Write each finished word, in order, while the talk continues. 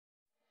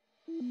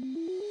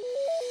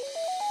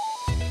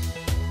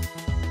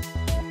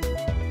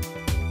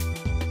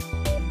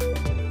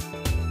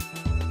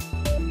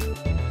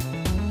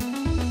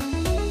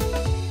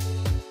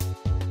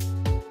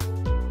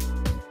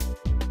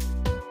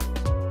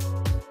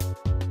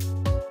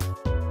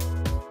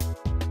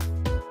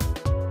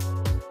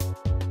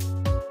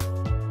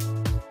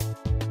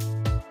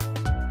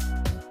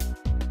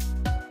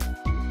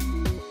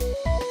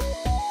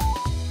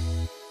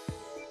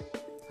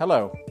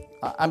Hello,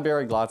 I'm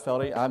Barry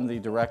Glotfeldy. I'm the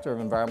Director of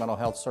Environmental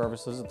Health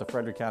Services at the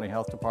Frederick County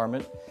Health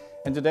Department.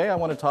 And today I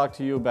want to talk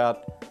to you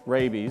about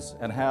rabies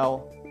and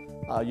how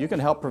you can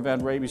help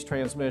prevent rabies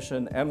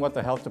transmission and what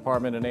the Health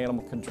Department and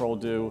Animal Control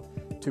do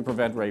to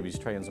prevent rabies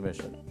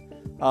transmission.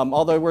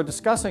 Although we're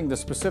discussing the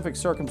specific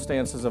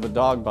circumstances of a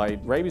dog bite,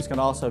 rabies can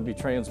also be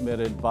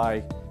transmitted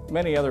by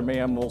many other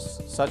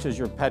mammals such as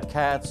your pet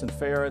cats and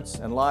ferrets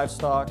and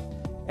livestock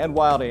and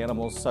wild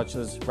animals such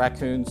as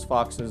raccoons,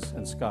 foxes,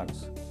 and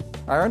skunks.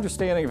 Our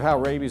understanding of how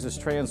rabies is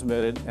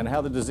transmitted and how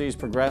the disease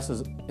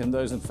progresses in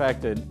those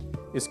infected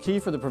is key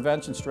for the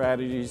prevention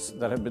strategies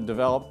that have been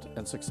developed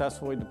and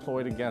successfully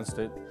deployed against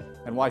it,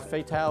 and why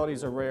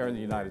fatalities are rare in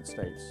the United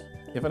States.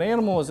 If an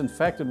animal is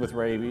infected with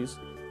rabies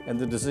and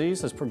the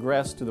disease has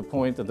progressed to the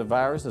point that the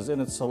virus is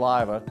in its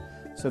saliva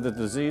so that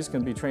the disease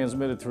can be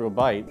transmitted through a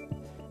bite,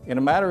 in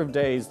a matter of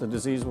days the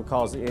disease will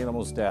cause the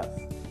animal's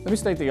death. Let me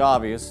state the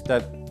obvious,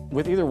 that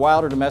with either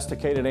wild or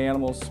domesticated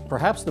animals,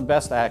 perhaps the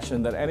best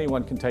action that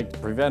anyone can take to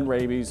prevent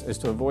rabies is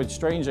to avoid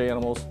strange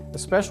animals,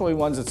 especially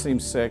ones that seem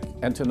sick,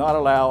 and to not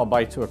allow a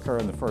bite to occur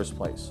in the first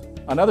place.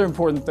 Another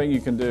important thing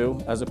you can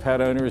do as a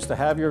pet owner is to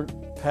have your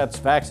pets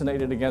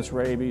vaccinated against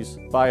rabies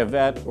by a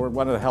vet or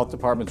one of the health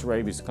department's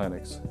rabies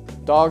clinics.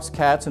 Dogs,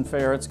 cats, and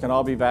ferrets can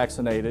all be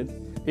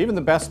vaccinated. Even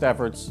the best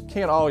efforts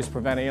can't always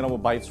prevent animal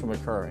bites from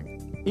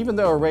occurring. Even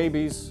though a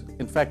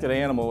rabies-infected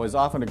animal is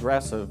often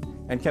aggressive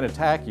and can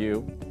attack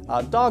you,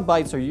 dog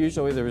bites are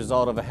usually the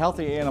result of a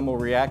healthy animal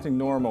reacting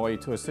normally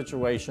to a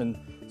situation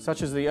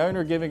such as the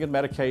owner giving it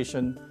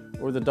medication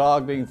or the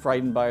dog being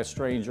frightened by a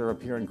stranger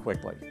appearing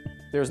quickly.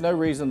 There is no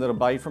reason that a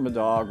bite from a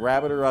dog,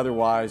 rabbit or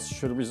otherwise,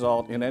 should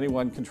result in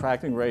anyone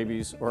contracting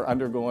rabies or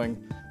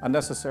undergoing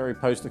unnecessary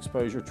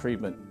post-exposure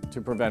treatment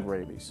to prevent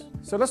rabies.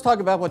 So let's talk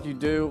about what you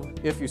do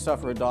if you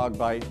suffer a dog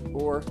bite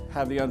or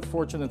have the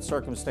unfortunate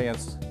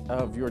circumstance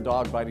of your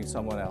dog biting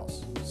someone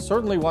else.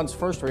 Certainly one's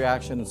first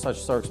reaction in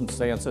such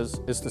circumstances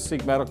is to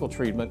seek medical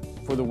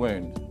treatment for the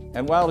wound.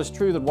 And while it is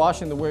true that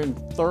washing the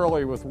wound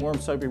thoroughly with warm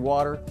soapy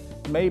water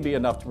may be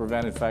enough to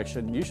prevent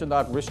infection, you should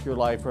not risk your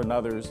life or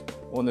another's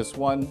on this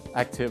one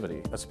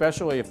activity,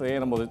 especially if the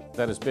animal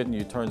that has bitten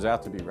you turns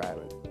out to be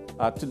rabid.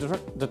 To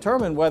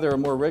determine whether a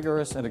more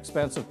rigorous and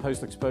expensive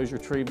post-exposure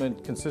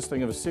treatment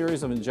consisting of a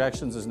series of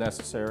injections is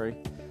necessary,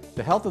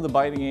 the health of the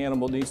biting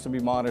animal needs to be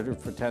monitored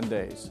for 10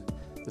 days,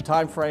 the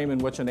time frame in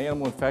which an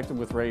animal infected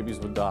with rabies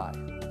would die.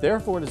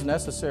 Therefore, it is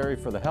necessary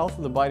for the health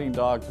of the biting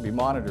dog to be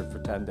monitored for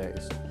 10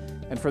 days.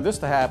 And for this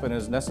to happen, it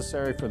is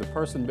necessary for the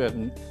person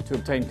bitten to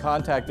obtain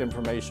contact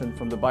information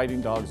from the biting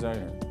dog's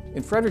owner.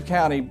 In Frederick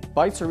County,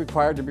 bites are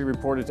required to be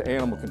reported to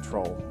Animal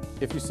Control.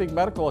 If you seek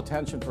medical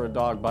attention for a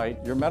dog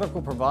bite, your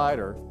medical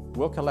provider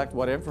will collect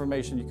what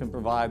information you can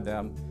provide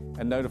them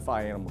and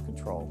notify Animal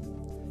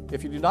Control.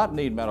 If you do not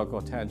need medical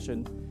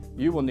attention,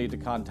 you will need to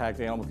contact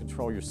Animal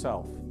Control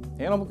yourself.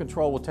 Animal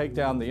Control will take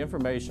down the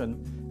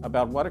information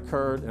about what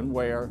occurred and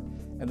where,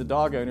 and the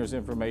dog owner's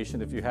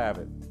information if you have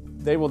it.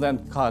 They will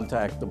then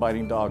contact the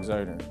biting dog's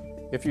owner.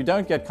 If you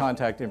don't get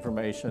contact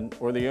information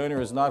or the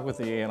owner is not with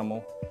the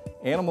animal,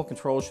 Animal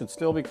Control should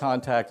still be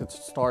contacted to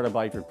start a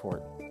bite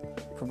report.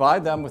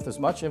 Provide them with as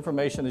much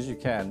information as you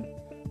can: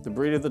 the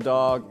breed of the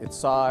dog, its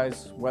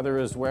size, whether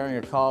it is wearing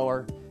a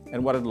collar,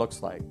 and what it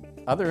looks like.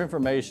 Other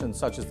information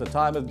such as the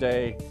time of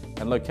day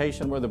and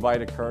location where the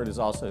bite occurred is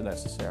also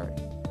necessary.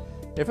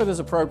 If it is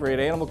appropriate,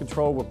 Animal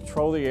Control will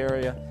patrol the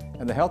area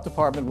and the Health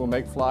Department will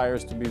make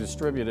flyers to be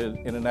distributed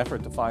in an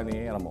effort to find the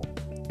animal.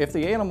 If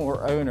the animal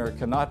or owner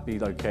cannot be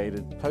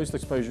located,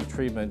 post-exposure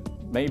treatment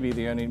may be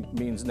the only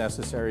means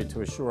necessary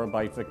to assure a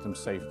bite victim's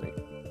safety.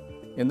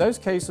 In those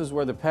cases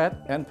where the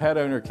pet and pet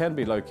owner can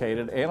be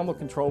located, Animal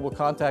Control will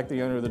contact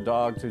the owner of the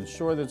dog to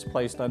ensure that it's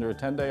placed under a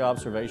 10-day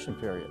observation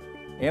period.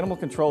 Animal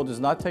Control does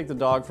not take the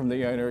dog from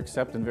the owner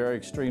except in very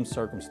extreme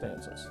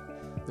circumstances.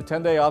 The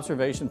 10-day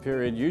observation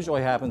period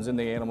usually happens in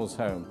the animal's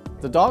home.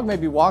 The dog may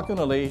be walked on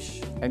a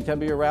leash and can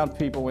be around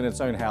people in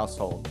its own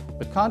household,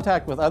 but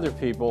contact with other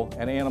people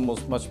and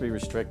animals must be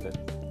restricted.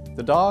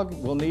 The dog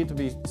will need to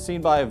be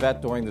seen by a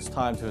vet during this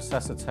time to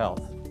assess its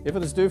health. If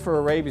it is due for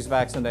a rabies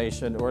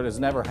vaccination or it has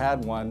never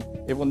had one,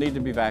 it will need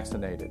to be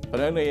vaccinated, but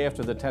only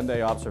after the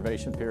 10-day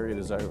observation period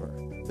is over.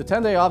 The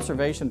 10-day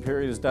observation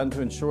period is done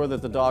to ensure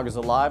that the dog is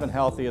alive and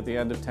healthy at the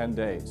end of 10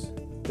 days.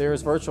 There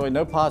is virtually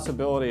no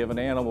possibility of an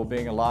animal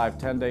being alive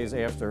 10 days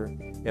after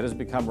it has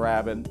become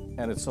rabid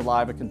and its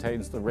saliva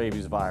contains the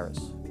rabies virus.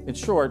 In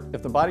short,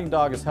 if the biting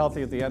dog is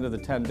healthy at the end of the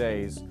 10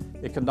 days,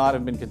 it could not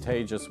have been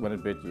contagious when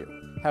it bit you.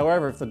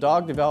 However, if the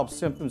dog develops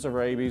symptoms of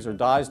rabies or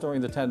dies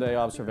during the 10-day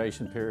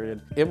observation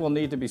period, it will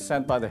need to be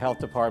sent by the health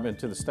department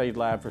to the state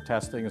lab for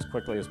testing as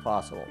quickly as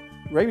possible.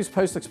 Rabies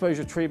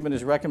post-exposure treatment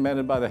is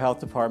recommended by the health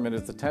department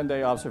if the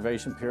 10-day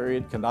observation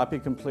period cannot be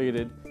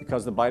completed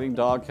because the biting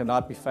dog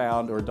cannot be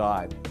found or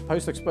died.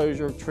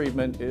 Post-exposure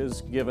treatment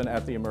is given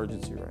at the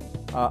emergency room.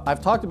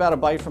 I've talked about a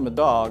bite from a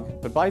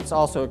dog, but bites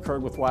also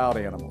occurred with wild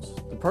animals.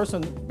 The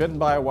person bitten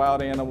by a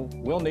wild animal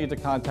will need to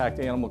contact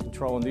animal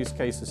control in these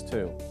cases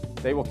too.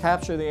 They will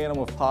capture the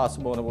animal if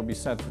possible and it will be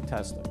sent for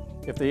testing.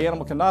 If the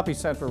animal cannot be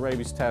sent for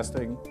rabies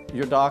testing,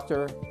 your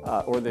doctor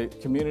or the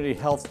Community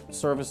Health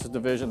Services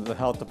Division of the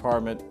Health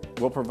Department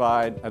will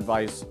provide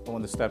advice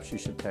on the steps you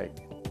should take.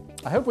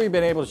 I hope we've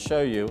been able to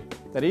show you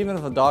that even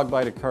if a dog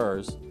bite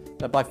occurs,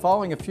 that by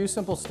following a few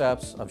simple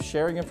steps of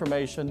sharing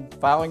information,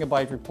 filing a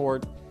bite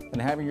report,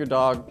 and having your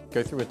dog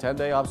go through a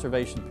 10-day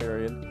observation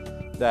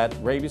period, that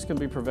rabies can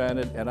be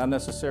prevented and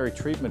unnecessary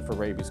treatment for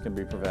rabies can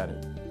be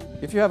prevented.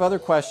 If you have other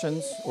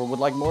questions or would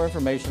like more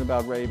information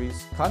about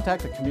rabies,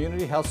 contact the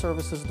Community Health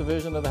Services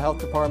Division of the Health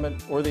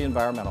Department or the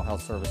Environmental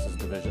Health Services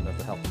Division of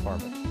the Health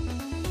Department.